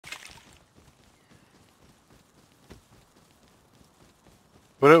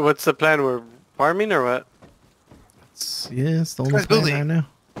What's the plan? We're farming or what? Yeah, it's the only plan right now.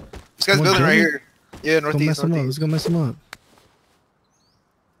 This guy's building right here. Yeah, northeast. Let's go mess him up.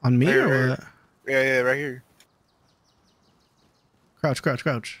 On me or what? Yeah, right here. Crouch.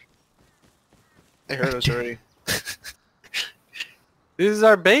 They heard us already. This is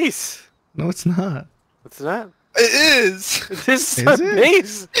our base. No, it's not. What's that? It is. This is our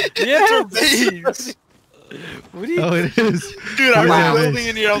base. Yeah, it's our base. What do you? Oh, it is. Dude, I was building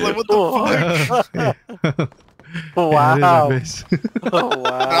in here. I was like, what the fuck? Wow. Yeah, Oh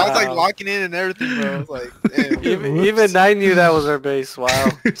wow. I was like locking in and everything, bro. I was like, damn. Even I knew that was our base. Wow.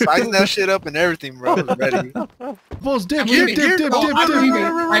 Sizing that shit up and everything, bro. I was ready. Bulls, dip. Retreat. Take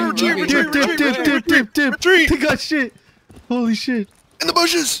that shit. Holy shit. In the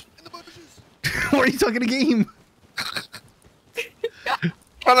bushes. Why are you talking to game?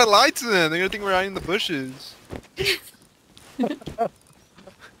 Trying to lie to them. They're gonna think we're hiding in the bushes.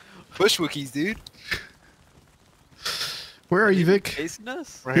 Bush wookies, dude. Where are you, Vic? Chasing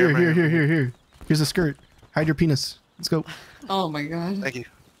us? Right Here. Here's a skirt. Hide your penis. Let's go. Oh my god. Thank you.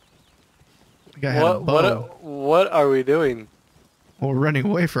 The guy had a bow. What are we doing? Well, we're running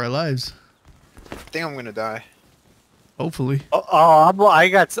away for our lives. I think I'm gonna die. Hopefully.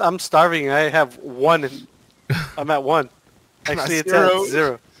 I'm starving. I have one. I'm at one. Actually, it's at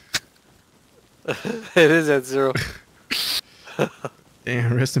 0. It is at 0.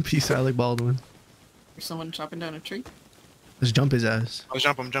 Damn, rest in peace, Alec Baldwin. There's someone chopping down a tree. Let's jump his ass. I'll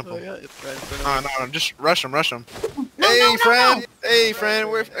jump him. Oh, yeah, it's right. No, just rush him. Hey, friend. Hey, friend.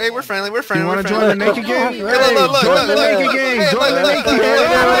 We're friendly. You want to join the naked gang? Hey, look. Join the naked gang. Join the naked gang.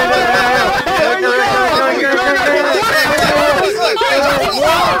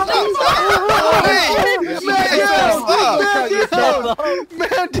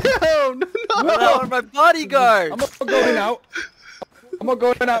 Man down. No, my bodyguard. I'm going out. I'm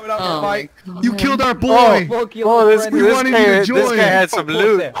going out without a fight. You killed our boy. This guy had some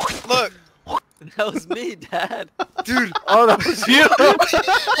loot. Look. That was me, Dad. Dude. Oh, that was you.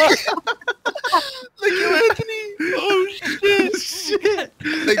 Look at Anthony. Oh, shit.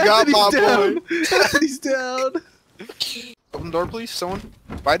 They got my boy. He's down. Open the door, please. Someone.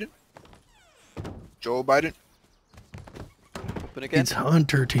 Biden. Joe Biden. Open again. It's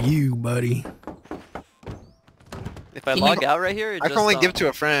Hunter to you, buddy. If I log out right here, I can only give it to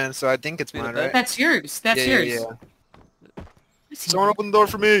a friend, so I think it's mine, right? That's yours. That's yours. Yeah. Someone open the door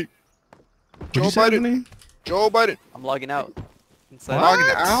for me. Joe Biden. Joe Biden. I'm logging out. Inside. Logging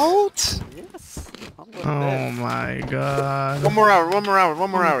out? Yes. Oh my god. One more hour.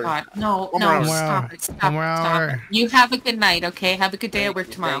 God. No, stop it. You have a good night, okay? Have a good day at work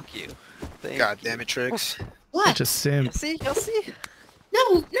tomorrow. Thank you. God damn it, Trix. What? Such a simp. You'll see.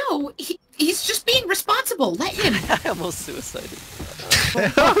 No, he's just being responsible. Let him. I almost suicided.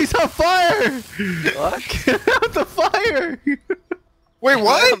 Oh, he's on fire! What? Get out the fire! Wait,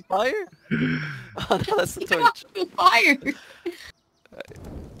 what? On fire? Oh no, that's the torch. Fire.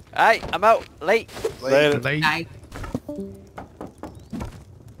 Alright, I'm out. Late. Late. Bye.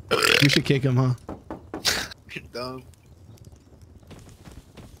 You should kick him, huh? You're dumb.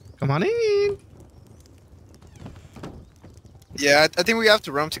 Come on in. Yeah, I think we have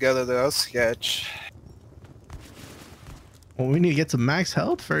to roam together, though. That was sketch. Well, we need to get to max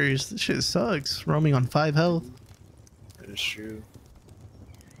health first. This shit sucks. Roaming on 5 health. That's true.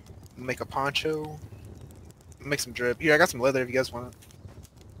 Make a poncho. Make some drip. Here, I got some leather if you guys want it.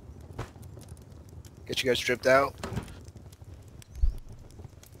 Get you guys dripped out.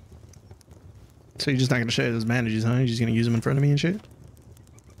 So you're just not gonna show those bandages, huh? You're just gonna use them in front of me and shit?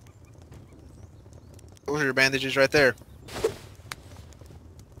 Those are your bandages right there.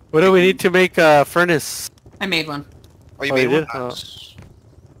 What do we need to make a furnace? I made one. Oh, you made one? Oh. Nice.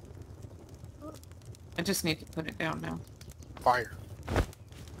 I just need to put it down now. Fire.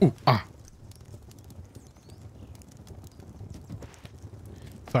 Ooh, ah.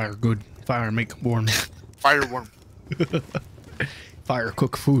 Fire good. Fire make warm. Fire worm. Fire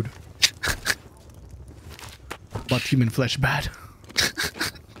cook food. But human flesh bad.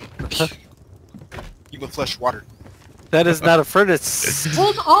 Human flesh water. That is not a furnace.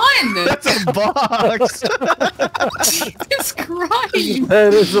 Hold on! That's a box! Jesus Christ!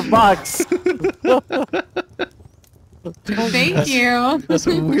 That is a box. Thank you. That's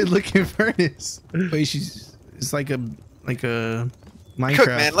a weird looking furnace. Wait, it's like a Minecraft. Cook,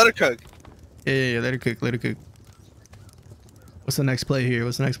 man. Let her cook. Yeah, let her cook, let her cook. What's the next play here?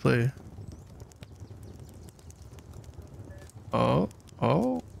 What's the next play? Oh.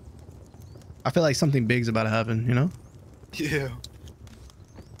 I feel like something big's about to happen, you know? Yeah.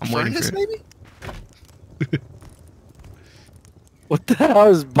 I'm waiting for it. Maybe? What the hell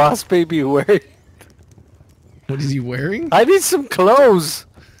is Boss Baby wearing? What is he wearing? I need some clothes.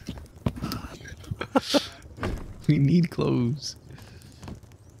 We need clothes.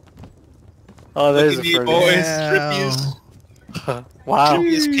 Oh, there's Look a at me, furnace. boys. Wow. Wow.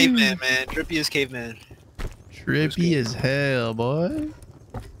 Drippy as caveman, man. Drippy as caveman. Trippy as hell, boy.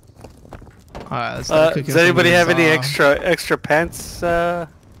 Alright, let's start cooking Does some anybody have any lasagna. extra pants? Right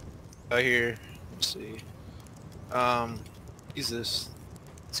here. Let's see. Use this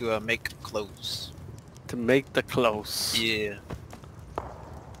to make clothes. To make the clothes. Yeah.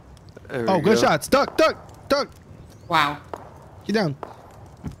 There Oh, we good go. shots. Duck, duck, duck. Wow. Get down.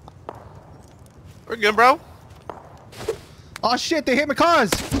 We're good, bro. Oh shit, they hit my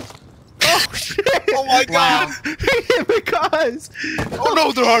cars. Oh shit. Oh my god. They hit my cars. Oh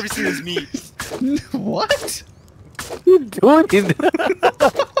no, they're harvesting his meat. What? What are you doing?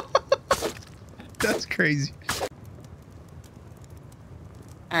 That's crazy.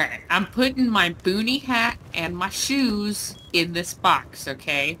 Alright, I'm putting my boonie hat and my shoes in this box,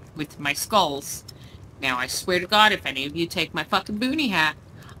 okay? With my skulls. Now, I swear to God, if any of you take my fucking boonie hat,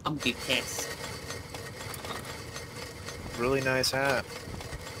 I'm gonna be pissed. Really nice hat.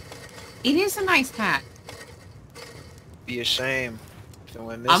 It is a nice hat. Be a shame if it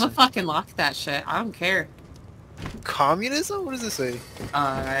went I'ma missing. fucking lock that shit. I don't care. Communism? What does it say?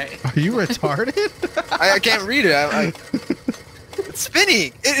 Are you retarded? I can't read it. It's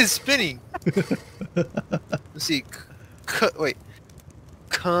spinning. It is spinning. Let's see. Wait.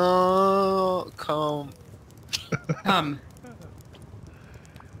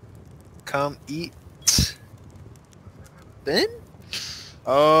 Come eat. Then?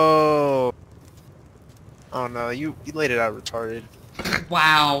 Oh. Oh no, you laid it out retarded.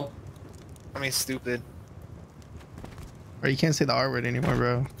 Wow. I mean stupid. Bro, you can't say the R word anymore,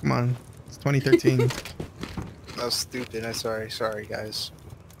 bro. Come on. It's 2013. That was stupid. I'm sorry guys.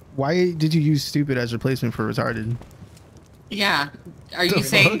 Why did you use stupid as replacement for retarded? Yeah. Are you The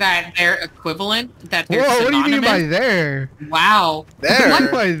saying fuck? that they're equivalent? That they're Whoa, what do you mean by synonymous? there? Wow. What do you mean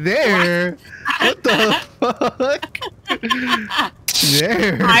There. by there? What the fuck?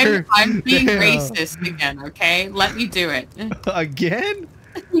 There. I'm being Damn. racist again, okay? Let me do it. Again?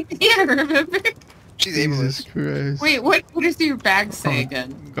 Yeah, remember? She's Jesus ableist. Christ. Wait, what does your bag say Oh,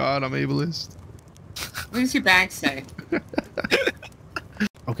 again? God, I'm ableist. What does your bag say?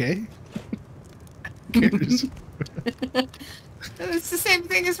 Okay. Cares? It's the same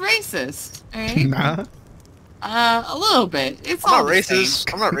thing as racist, alright? Nah. A little bit. It's I'm all not the racist.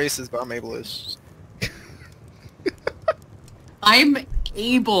 same. I'm not racist, but I'm ableist. I'm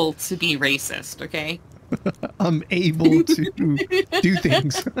able to be racist, okay? I'm able to do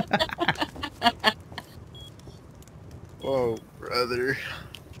things. Whoa, brother.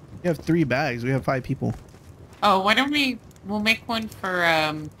 We have 3 bags. We have 5 people. Oh, why don't we'll make one for,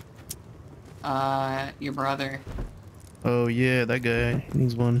 your brother. Oh, yeah, that guy. He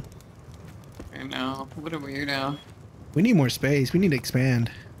needs one. I know. What a weirdo. We need more space. We need to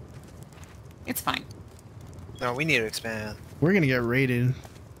expand. It's fine. No, we need to expand. We're gonna get raided.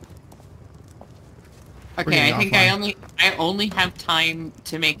 Okay, getting I think I only have time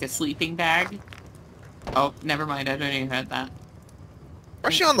to make a sleeping bag. Oh, never mind. I don't even have that.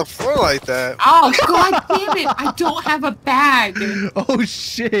 Why's she on the floor like that? Oh, god damn it! I don't have a bag! Oh,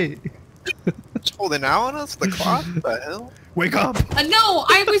 shit. Just holding out on us? The clock? What the hell? Wake up. No,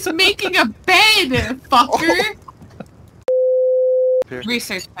 I was making a bed, fucker! Here.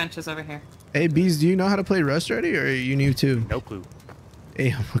 Research benches over here. Hey, Bees, do you know how to play Rust already, or are you new too? No clue.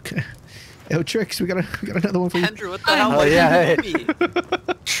 Hey, I'm okay. Hey, Tricks, we got another one for you. Andrew, what the hell? Oh, What yeah, did you do to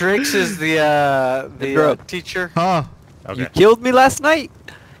me? Trix is the drug. teacher. Huh? You killed me last night?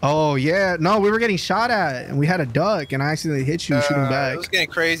 Oh, yeah. No, we were getting shot at, and we had a duck, and I accidentally hit you shooting It back. was getting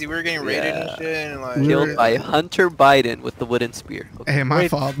crazy. We were getting raided and Yeah. shit. And like, We Killed were- by Hunter Biden with the wooden spear. Okay. Hey, my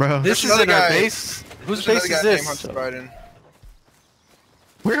Wait, fault, bro. This There's is in another our guy. base. Whose there's base another is guy named this? Hunter Biden.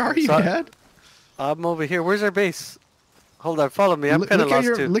 Where are you, So- Dad? I'm over here. Where's our base? Hold on, follow me. I'm kind of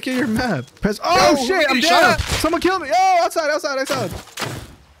lost too. Look at your map. Press. Oh, Yo, shit, I'm who's down. shot? Someone killed me. Oh, outside.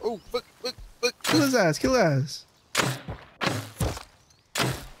 Oh, look. Kill his ass.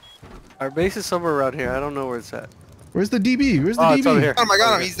 Our base is somewhere around here. I don't know where it's at. Where's the DB? Where's the Oh, DB? it's over here. Oh my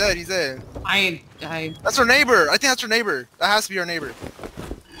god, Okay. he's dead. He's dead. I That's our neighbor. I think that's our neighbor. That has to be our neighbor.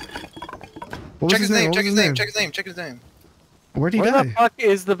 What was Check his name. What Check was his name. Check his name. Check his name. Where'd he Where die? the fuck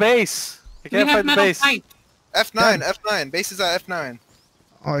is the base? I we can't have find the metal base. pipe. F9. Dad. F9. Base is at F9.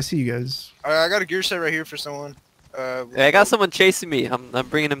 Oh, I see you guys. I got a gear set right here for someone. Hey, I got someone chasing me. I'm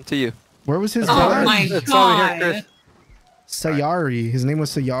bringing him to you. Where was his Oh brother? my It's over here, god. Chris. Sayari. His name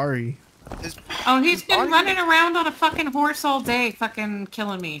was Sayari. Oh, he's been running around on a fucking horse all day, fucking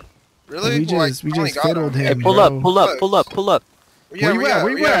killing me. Really? We just fiddled him. Hey, pull bro. up, pull up, pull up, pull up. Where you at?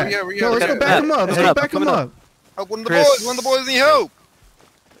 Where you at? Yo, let's go back him up. Let's go back him up. Help one of the Chris. boys. One of the boys need help.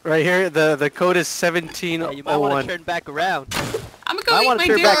 Right here, the code is Hey, you might want 1701. to turn back around. I'm gonna I go eat wanna my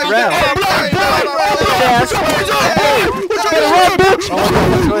turn dinner. back around.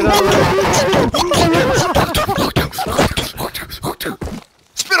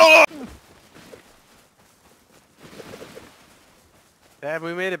 Spit on. Damn,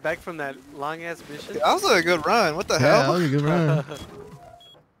 we made it back from that long ass mission. That was a good run. What the Yeah, that hell? was a good run.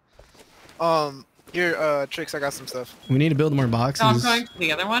 Here, Tricks, I got some stuff. We need to build more boxes. No, I'm going to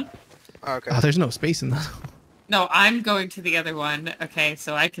the other one. Oh, okay. Oh, there's no space in that. No, I'm going to the other one. Okay,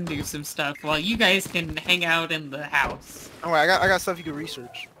 so I can do some stuff while you guys can hang out in the house. Oh, wait, I got stuff you can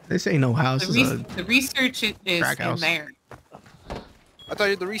research. They say no house The, is a the research is crack in house. there. I thought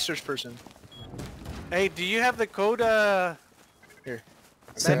you're the research person. Hey, do you have the code? Here.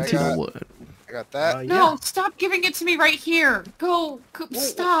 1701. I got that. No, stop giving it to me right here. Go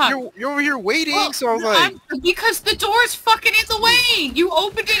stop. You're over here waiting, Well, so I was like, because the door's fucking in the way. You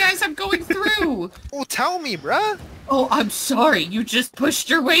opened it as I'm going through. well, tell me, bruh. Oh, I'm sorry. You just pushed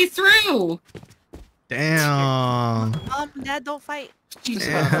your way through. Damn. Dad, don't fight.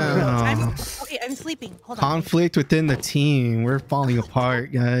 Damn. Okay, I'm sleeping. Hold on. Conflict within the team. We're falling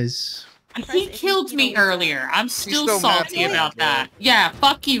apart, guys. He killed me earlier. I'm still still mad salty at me, about bro. that. Yeah,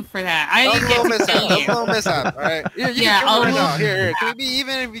 fuck you for that. I That was didn't a little get to mishap. kill That was a you. little mishap. All right. Here, you Yeah, can kill me right I'll- now. Here. Can we be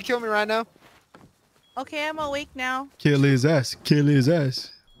even if you kill me right now? Okay, I'm awake now. Kill his ass. Kill his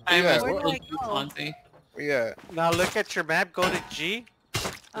ass. I Yeah, was where do still I too go? salty. Where you at? Now look at your map. Go to G. Let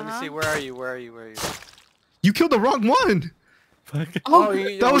me Uh-huh. see. Where are you? Where are you? Where are you? You killed the wrong one. Oh,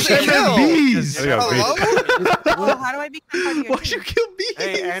 That was Kill. MFBs. Hello? Oh, how do I become part of your Why'd you team? kill bees?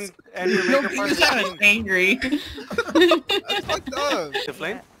 Hey, and your maker part he's of kind the of team. angry. That's fucked up. The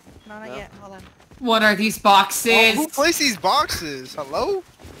flame? No, not No. yet. Hold on. What are these Oh, boxes? who placed these boxes? Hello?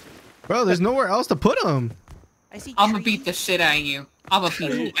 Bro, there's nowhere else to put them. I see I'm gonna trees. beat the shit out of you. I'm gonna beat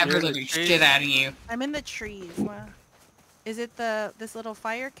the You're ever in the living trees? shit out of you. I'm in the trees. Wow. Is it this little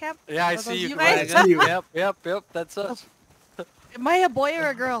fire cap? Yeah, I Are see those you. you Right, guys? Yep. That's us. Am I a boy or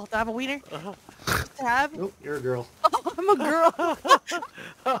a girl? Do I have a wiener? To have? Nope, you're a girl. Oh, I'm a girl.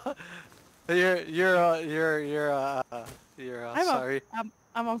 You're I'm sorry.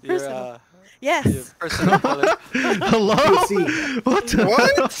 I'm a You're person. Yes. you're a person of color. Hello? What the?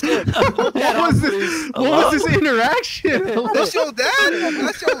 What? What was this? What was this interaction? Hello? That's your dad?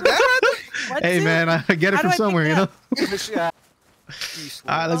 That's your dad? What's Hey it? man, I get it How do from I pick somewhere, it you know. up? East.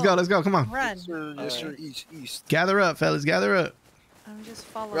 All right, let's go. Let's go. Come on. Run. Yes, sir. East. Gather up, fellas. Gather up. I'm just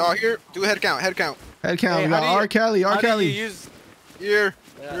following. We all here? Do a head count. Head count. Head count. Hey, We how got do you- R. Kelly. R. How do you Kelly. use? Here.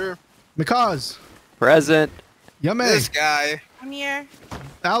 Yeah. Here. McCause. Present. Yummy. This guy. I'm here.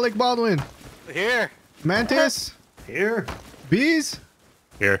 Alec Baldwin. Here. Mantis. Here. Bees.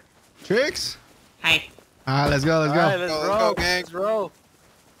 Here. Tricks. Hi. All right, let's go. Let's All right, go. let's Go, roll. go, gang. Let's roll.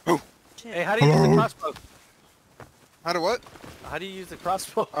 Shit. Hey, how do you use the crossbow? How do what? How do you use the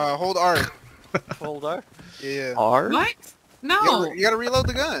crossbow? Hold R. Hold R. Yeah. R? What? No. You gotta reload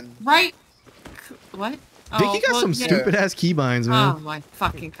the gun. Right. What? Vicky got well, some yeah. stupid ass keybinds, man. Oh my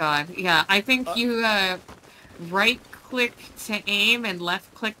fucking god. Yeah, I think you right click to aim and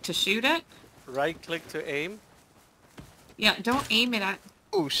left click to shoot it. Right click to aim. Yeah, don't aim it at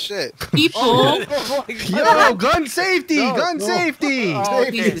Oh shit. people. Yo, gun safety. No, gun no. safety. Oh,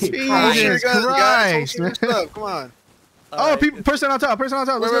 okay. Jesus Jesus Christ. Shoot your gun, guys. Christ, Don't man. shoot your stuff. Come on. Oh, people, person on top. Person on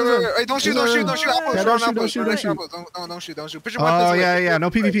top. Wait, Let's wait, go, wait, let's wait. go. Hey, don't shoot, don't shoot, don't shoot. Outpost, Yeah, we're on don't outpost, shoot, we're on don't shoot. outpost. Don't shoot, don't shoot. Put your weapons Oh away. yeah, Put yeah. your No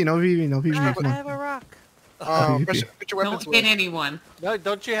weapons PvP. No PvP. No I PvP. have, Come I on. have a rock. away. PvP. Put your weapons Don't hit away. anyone. No,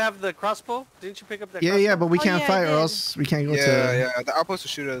 don't you have the crossbow? Didn't you pick up that Yeah, crossbow? yeah, but we Oh, can't yeah, I fight or did. else we can't go Yeah, to. yeah. The outpost will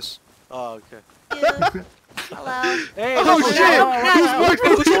shoot us. Oh, okay. Yeah. Hello. Hey, Oh, don't- shit! oh,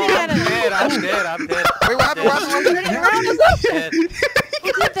 Who's oh, shooting oh, at us? I'm dead. I'm dead. Wait, what happened? What happened? What happened? Dead. Who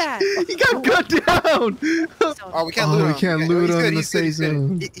did that? He got gunned down. Oh, we can't Oh, loot we him. can't Okay, loot he's him good, in the he's good, he's safe good.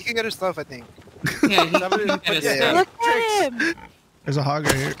 zone. He can get his stuff, I think. Yeah, he Somebody- can get yeah. us Yeah. there. Look at him. There's a hog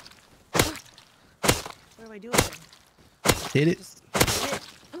right here. What do I do with him? Hit it. Just hit it.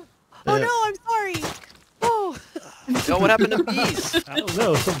 Oh Yeah. no, I'm sorry. Oh. Yo, what happened to bees? I don't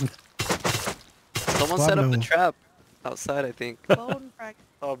know. Someone set up the Guano. trap outside, I think. Bone frag.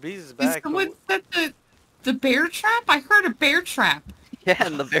 Oh, Bees is Did back. someone set the bear trap? I heard a bear trap. Yeah,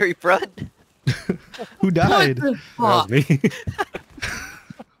 in the very front. Who died? What the That was fuck? me.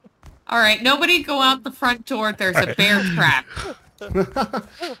 All right, nobody go out the front door. There's a bear trap. Look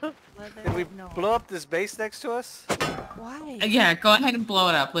Did we No. blow up this base next to us? Why? Yeah, go ahead and blow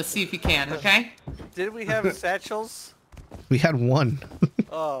it up. Let's see if you can, okay? Did we have satchels? We had one.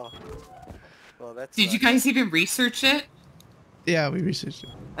 Oh. Well, that's. Did you guys even research it? Yeah, we researched it.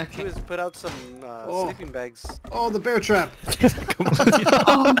 Okay. Just put out some sleeping bags. Oh, the bear trap.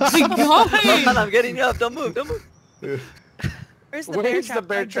 Oh my Come on, god! I'm getting up. Don't move. Don't move. Where's the Where's bear the trap?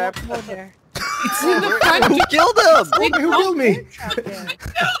 bear I trap? don't go there. It's in the front. Who killed him? Who killed me? Bear trap there.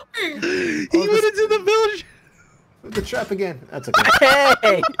 He went into the village. The trap again. That's okay.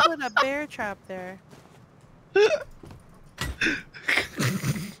 Hey! Put a bear trap there.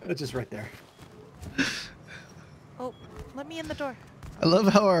 It's just right there. Oh, let me in the door. I love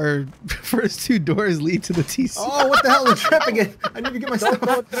how our first two doors lead to the TC. Oh, what the hell? The trap again. I need to get my Don't stuff.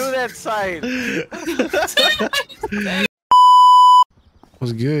 go through that side.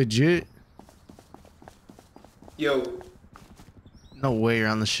 What's good, Jit? Yo, No way you're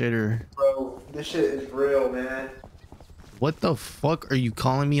on the shitter. bro, this shit is real, man. What the fuck are you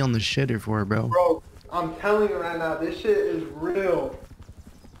calling me on the shitter for, bro? Bro, I'm telling you right now, this shit is real.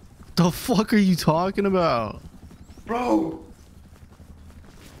 The fuck are you talking about? Bro,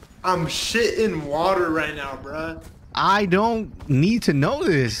 I'm shitting water right now, bruh. I don't need to know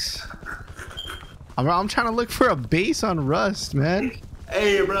this. I'm trying to look for a base on Rust, man.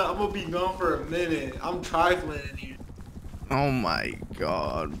 Hey, bro, I'm gonna be gone for a minute. I'm trifling in here. Oh my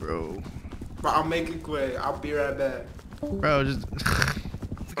god, bro. Bro, I'll make it quick. I'll be right back. Bro, just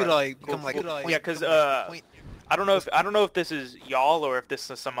You could like become like Yeah, cause I don't know if this is y'all or if this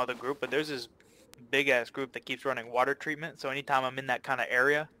is some other group, but there's this big ass group that keeps running water treatment. So anytime I'm in that kind of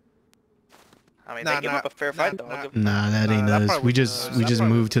area, I mean, Nah, they give nah, up a fair nah, fight though. nah. nah, that ain't that us. probably We wouldn't, just that probably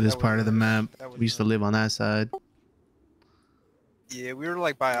moved to wouldn't- this that part of the wouldn't- map. that wouldn't- We used to live on that side. Yeah, we were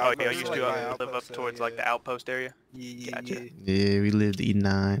like by Oh outpost. yeah, we you were, used like, to by live up outpost, so, towards yeah. like the outpost area. Yeah, Gotcha. Yeah, we lived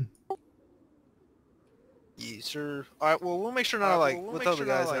E9. yeah, sir. All right, well, we'll make sure not like with other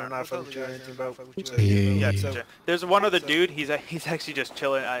guys that are not fucking with you or anything, bro. Yeah. Yeah, so there's one other dude. He's actually just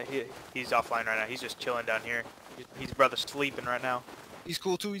chilling. He's offline right now. He's just chilling down here. He's brother sleeping right now. He's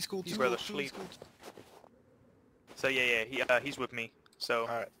cool too. He's cool too. He's rather He's cool, sleep. he's cool. So he's with me. So All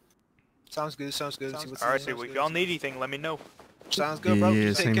right. Sounds good. Sounds good. See what's all right, in there. dude. If y'all need anything, let me know. Sounds good, bro. Yeah,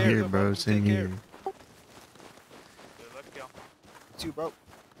 Just take same care. here, bro. Same Take here. care. Good luck, y'all. See you, bro.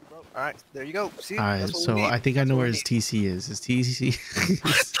 All right, there you go. See, All right, that's what so we need. I think I know what where we his TC is. His TC.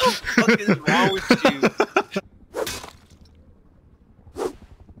 What is wrong with you?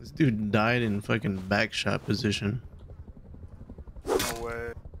 This dude died in fucking back shot position. No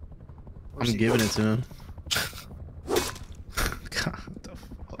way. Where's I'm he? giving it to him. God, what the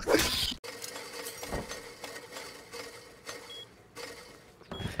fuck?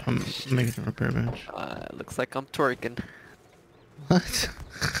 I'm making a repair bench. Looks like I'm twerking. What?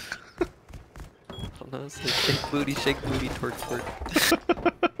 I don't know, it's like shake booty, twerk, twerk.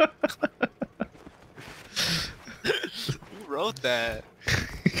 Who wrote that?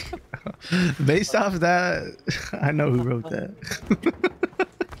 Based off that, I know who wrote that.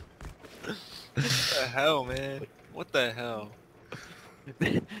 What the hell, man? What the hell?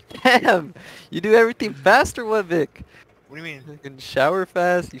 Damn! You do everything fast or what, Vic? What do you mean? You can shower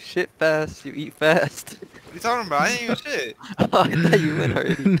fast, you shit fast, you eat fast. What are you talking about? I ain't even shit. Oh, I thought you went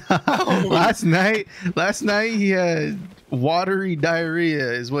already. No, last night he had watery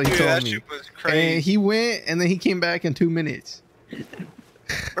diarrhea is what he Dude, told that me. shit was And crazy. he went and then he came back in 2 minutes.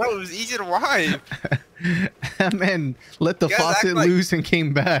 Bro, it was easy to wipe. That man let the You guys act faucet like- loose and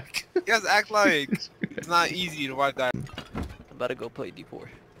came back. You guys act like it's not easy to wipe that. I'm about to go play D4. Where's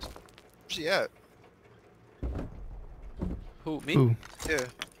she at? Who, me? Ooh. Yeah.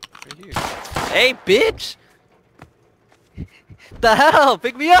 Right here. Hey, bitch! The hell?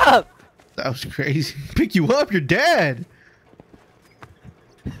 Pick me up! That was crazy. Pick you up, you're dead.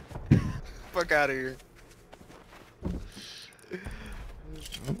 Fuck out of here.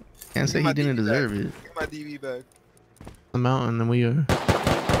 Can't say my he didn't DV deserve back. it. Get my DV back. The mountain, then we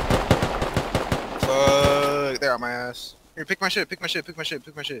Fuck. They're on my ass. Here, pick my shit. Pick my shit. Pick my shit.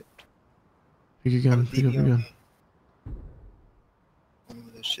 Pick my shit. pick your gun. Have a Pick up DV your on gun. me. I don't know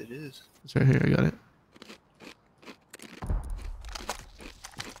what that shit is. It's right here. I got it.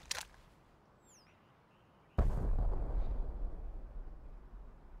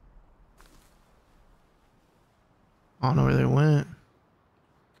 I don't know where they went.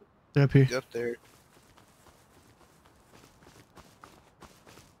 They're up here. Get up there.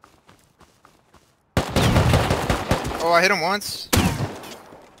 Oh, I hit him once.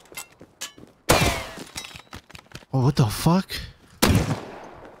 Oh, what the fuck?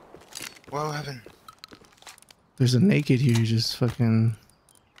 What happened? There's a naked here just fucking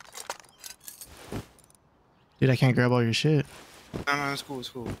Dude, I can't grab all your shit. No, it's cool, it's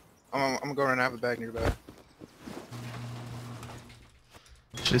cool. I'm gonna go around and have a bag nearby.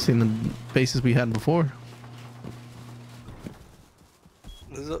 Should've seen the bases we had before.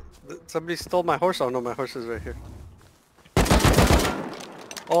 Somebody stole my horse. Oh no, my horse is right here.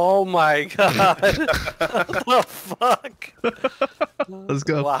 Oh my god! What the fuck? Let's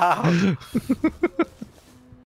go. Wow.